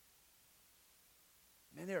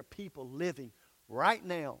 Man, there are people living right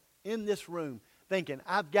now in this room thinking,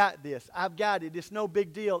 I've got this, I've got it, it's no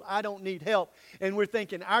big deal, I don't need help. And we're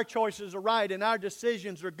thinking our choices are right and our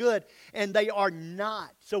decisions are good, and they are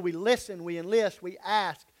not. So we listen, we enlist, we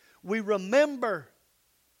ask, we remember.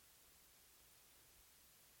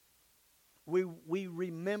 We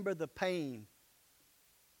remember the pain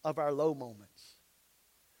of our low moments.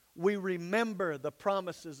 We remember the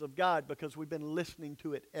promises of God because we've been listening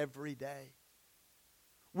to it every day.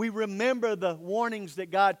 We remember the warnings that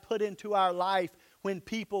God put into our life when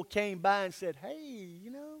people came by and said, hey, you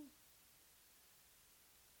know.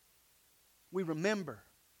 We remember.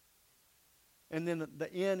 And then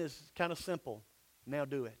the end is kind of simple. Now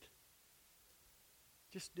do it.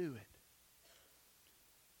 Just do it.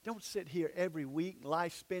 Don't sit here every week,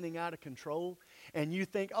 life spinning out of control, and you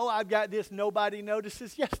think, oh, I've got this, nobody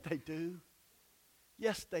notices. Yes, they do.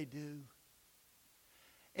 Yes, they do.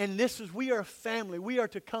 And we are a family. We are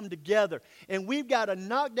to come together. And we've got to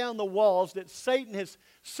knock down the walls that Satan is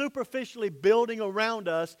superficially building around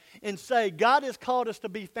us and say, God has called us to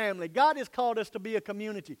be family. God has called us to be a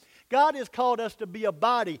community. God has called us to be a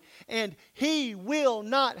body. And He will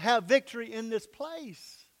not have victory in this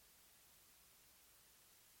place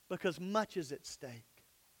because much is at stake.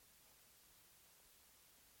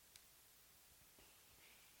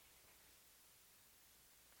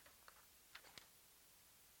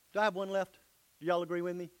 Do I have one left? Do y'all agree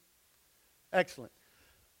with me? Excellent.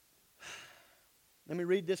 Let me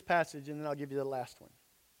read this passage and then I'll give you the last one.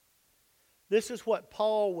 This is what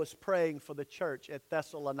Paul was praying for the church at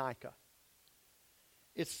Thessalonica.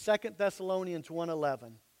 It's 2 Thessalonians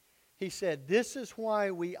 1:11. He said, this is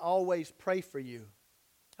why we always pray for you.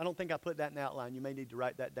 I don't think I put that in the outline. You may need to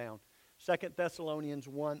write that down. 2 Thessalonians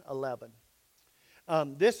 1:11.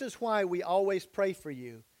 This is why we always pray for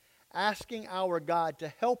you, asking our God to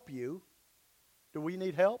help you. Do we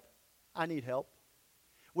need help? I need help.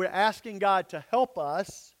 We're asking God to help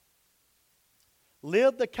us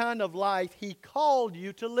live the kind of life He called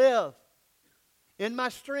you to live. In my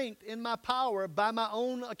strength, in my power, by my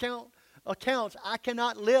own accounts, I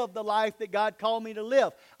cannot live the life that God called me to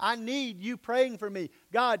live. I need you praying for me.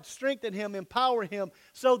 God, strengthen him, empower him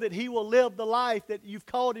so that he will live the life that you've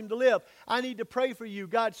called him to live. I need to pray for you.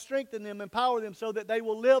 God, strengthen them, empower them so that they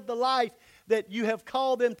will live the life that you have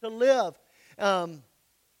called them to live.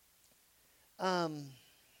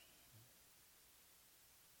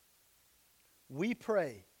 We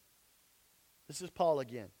pray, this is Paul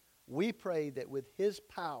again, we pray that with his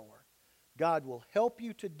power, God will help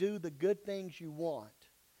you to do the good things you want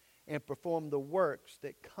and perform the works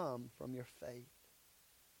that come from your faith.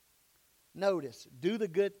 Notice, do the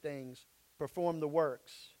good things, perform the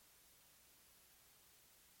works.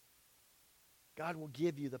 God will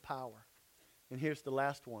give you the power. And here's the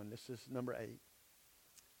last one. This is number 8.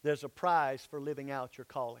 There's a prize for living out your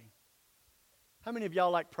calling. How many of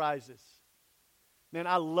y'all like prizes? Man,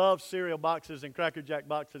 I love cereal boxes and Cracker Jack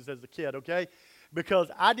boxes as a kid, okay? Because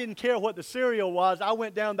I didn't care what the cereal was. I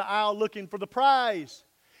went down the aisle looking for the prize.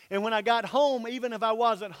 And when I got home, even if I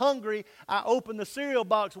wasn't hungry, I opened the cereal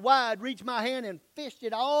box wide, reached my hand and fished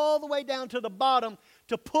it all the way down to the bottom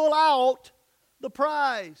to pull out the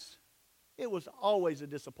prize. It was always a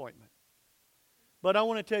disappointment. But I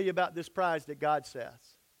want to tell you about this prize that God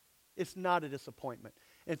says. It's not a disappointment.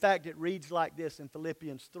 In fact, it reads like this in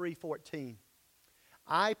Philippians 3:14.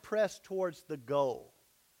 I press towards the goal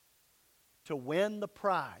to win the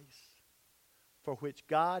prize for which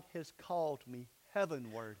God has called me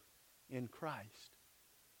heavenward in Christ.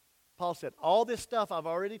 Paul said, all this stuff I've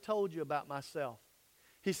already told you about myself.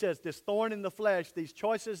 He says, this thorn in the flesh, these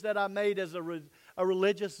choices that I made as a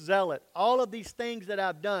religious zealot, all of these things that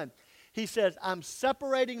I've done. He says, I'm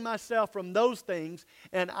separating myself from those things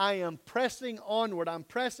and I am pressing onward. I'm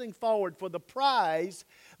pressing forward for the prize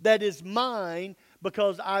that is mine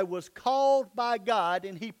because I was called by God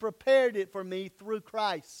and He prepared it for me through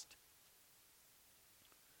Christ.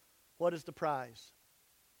 What is the prize?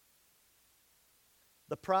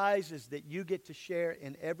 The prize is that you get to share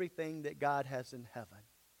in everything that God has in heaven.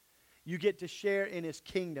 You get to share in His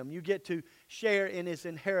kingdom. You get to share in His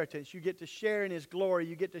inheritance. You get to share in His glory.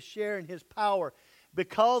 You get to share in His power.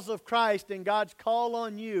 Because of Christ and God's call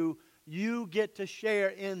on you, you get to share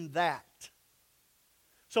in that.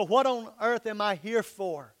 So what on earth am I here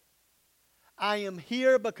for? I am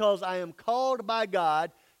here because I am called by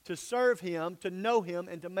God to serve Him, to know Him,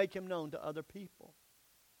 and to make Him known to other people.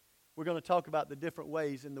 We're going to talk about the different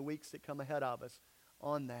ways in the weeks that come ahead of us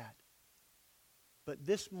on that. But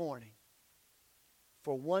this morning,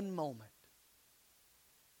 for one moment,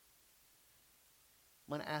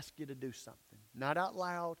 I'm going to ask you to do something. Not out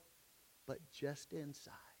loud, but just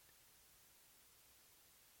inside.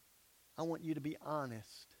 I want you to be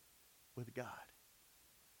honest with God.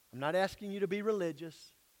 I'm not asking you to be religious.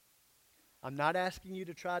 I'm not asking you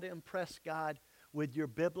to try to impress God with your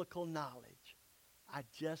biblical knowledge. I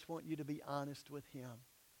just want you to be honest with Him.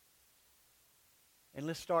 And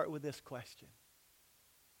let's start with this question.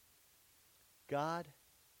 God,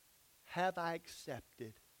 have I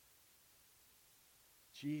accepted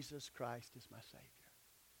Jesus Christ as my Savior?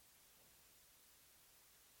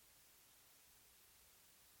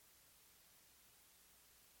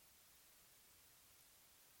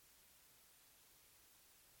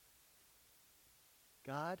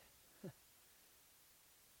 God,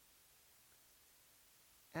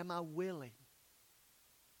 am I willing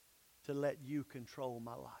to let You control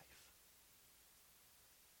my life?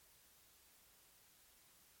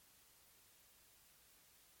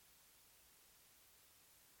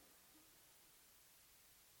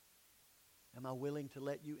 Am I willing to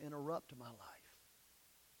let You interrupt my life?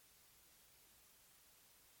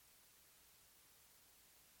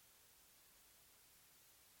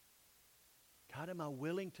 God, am I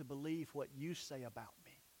willing to believe what You say about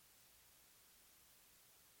me?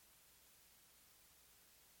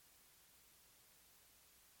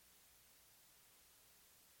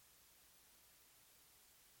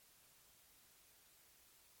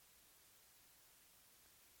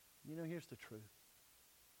 You know, here's the truth.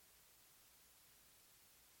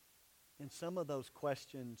 In some of those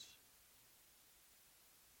questions,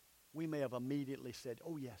 we may have immediately said,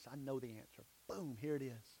 oh yes, I know the answer. Boom, here it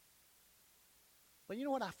is. But you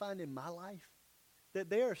know what I find in my life? That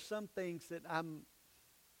there are some things that I'm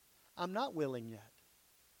not willing yet.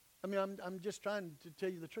 I mean, I'm just trying to tell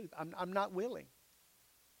you the truth. I'm not willing.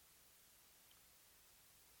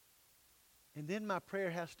 And then my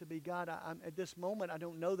prayer has to be, God, I'm at this moment, I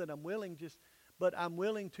don't know that I'm willing, but I'm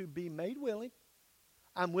willing to be made willing.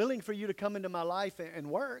 I'm willing for You to come into my life and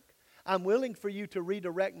work. I'm willing for You to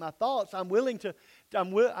redirect my thoughts. I'm willing to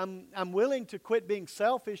quit being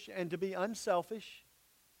selfish and to be unselfish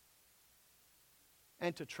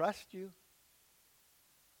and to trust You.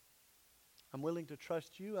 I'm willing to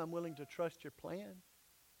trust You. I'm willing to trust Your plan.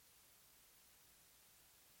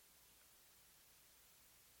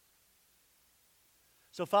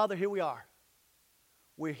 So, Father, here we are.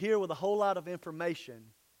 We're here with a whole lot of information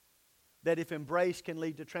that, if embraced, can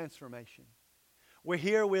lead to transformation. We're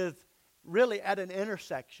here with really at an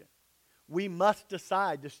intersection. We must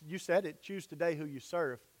decide. You said it, choose today who you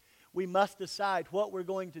serve. We must decide what we're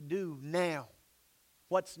going to do now.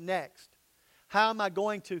 What's next? How am I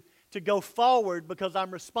going to go forward because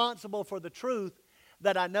I'm responsible for the truth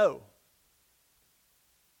that I know?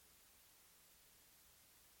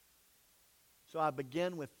 So I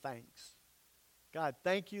begin with thanks. God,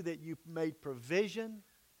 thank You that You made provision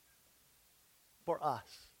for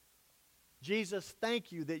us. Jesus,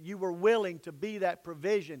 thank You that You were willing to be that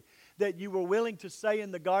provision, that You were willing to say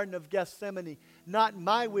in the Garden of Gethsemane, not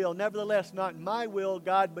my will, nevertheless, not my will,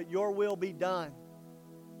 God, but Your will be done.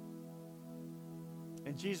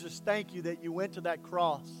 And Jesus, thank You that You went to that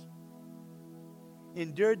cross,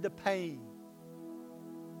 endured the pain,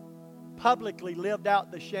 publicly lived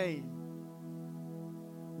out the shame,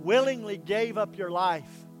 willingly gave up Your life,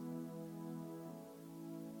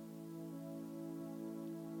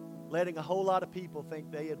 letting a whole lot of people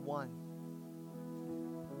think they had won.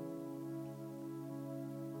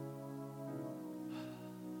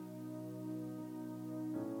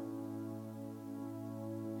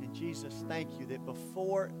 And Jesus, thank You that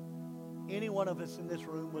before any one of us in this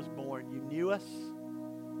room was born, You knew us.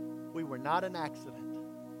 We were not an accident.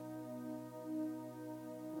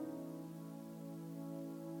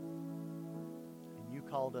 And You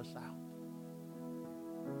called us out.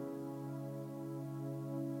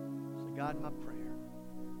 God, my prayer,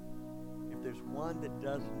 if there's one that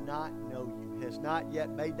does not know You, has not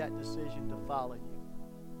yet made that decision to follow You,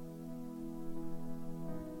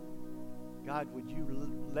 God, would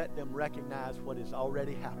You let them recognize what has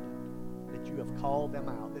already happened, that You have called them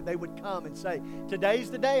out, that they would come and say,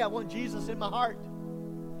 today's the day I want Jesus in my heart.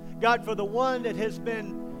 God, for the one that has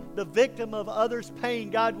been the victim of others'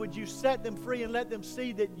 pain, God, would you set them free and let them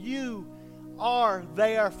see that you are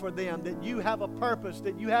there for them, that you have a purpose,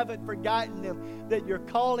 that you haven't forgotten them, that your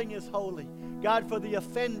calling is holy. God, for the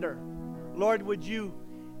offender, Lord, would you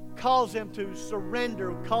cause them to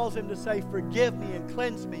surrender, cause them to say, forgive me and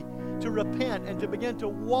cleanse me, to repent and to begin to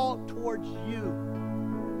walk towards you.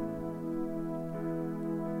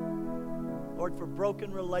 Lord, for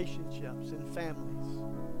broken relationships and families.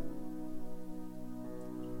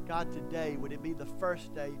 God, today, would it be the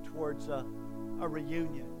first day towards a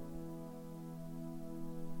reunion?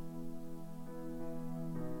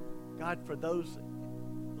 God, for those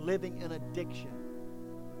living in addiction,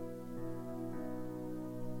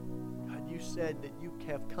 God, you said that you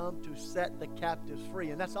have come to set the captives free.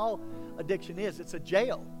 And that's all addiction is. It's a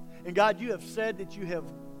jail. And God, you have said that you have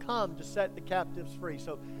come to set the captives free.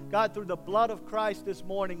 So, God, through the blood of Christ this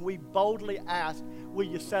morning, we boldly ask, will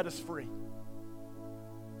you set us free?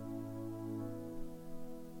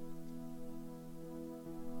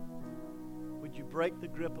 Would you break the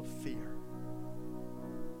grip of fear?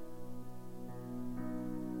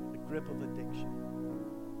 The grip of addiction?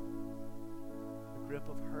 The grip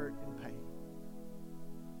of hurt and pain?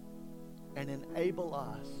 And enable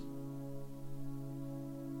us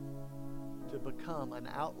to become an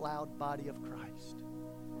out loud body of Christ,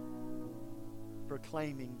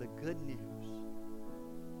 proclaiming the good news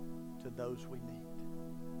to those we meet.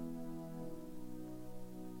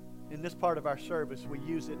 In this part of our service, we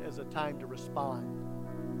use it as a time to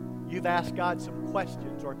respond. You've asked God some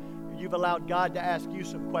questions, or you've allowed God to ask you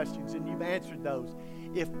some questions, and you've answered those.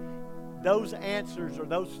 If those answers or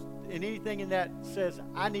those and anything in that says,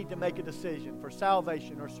 I need to make a decision for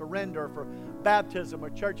salvation or surrender, for baptism or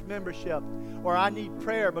church membership, or I need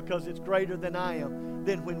prayer because it's greater than I am,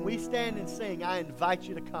 then when we stand and sing, I invite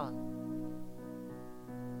you to come.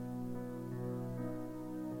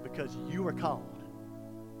 Because you are called.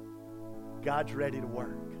 God's ready to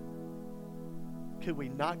work. Could we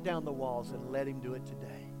knock down the walls and let Him do it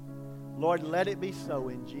today? Lord, let it be so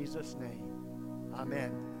in Jesus' name.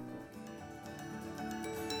 Amen.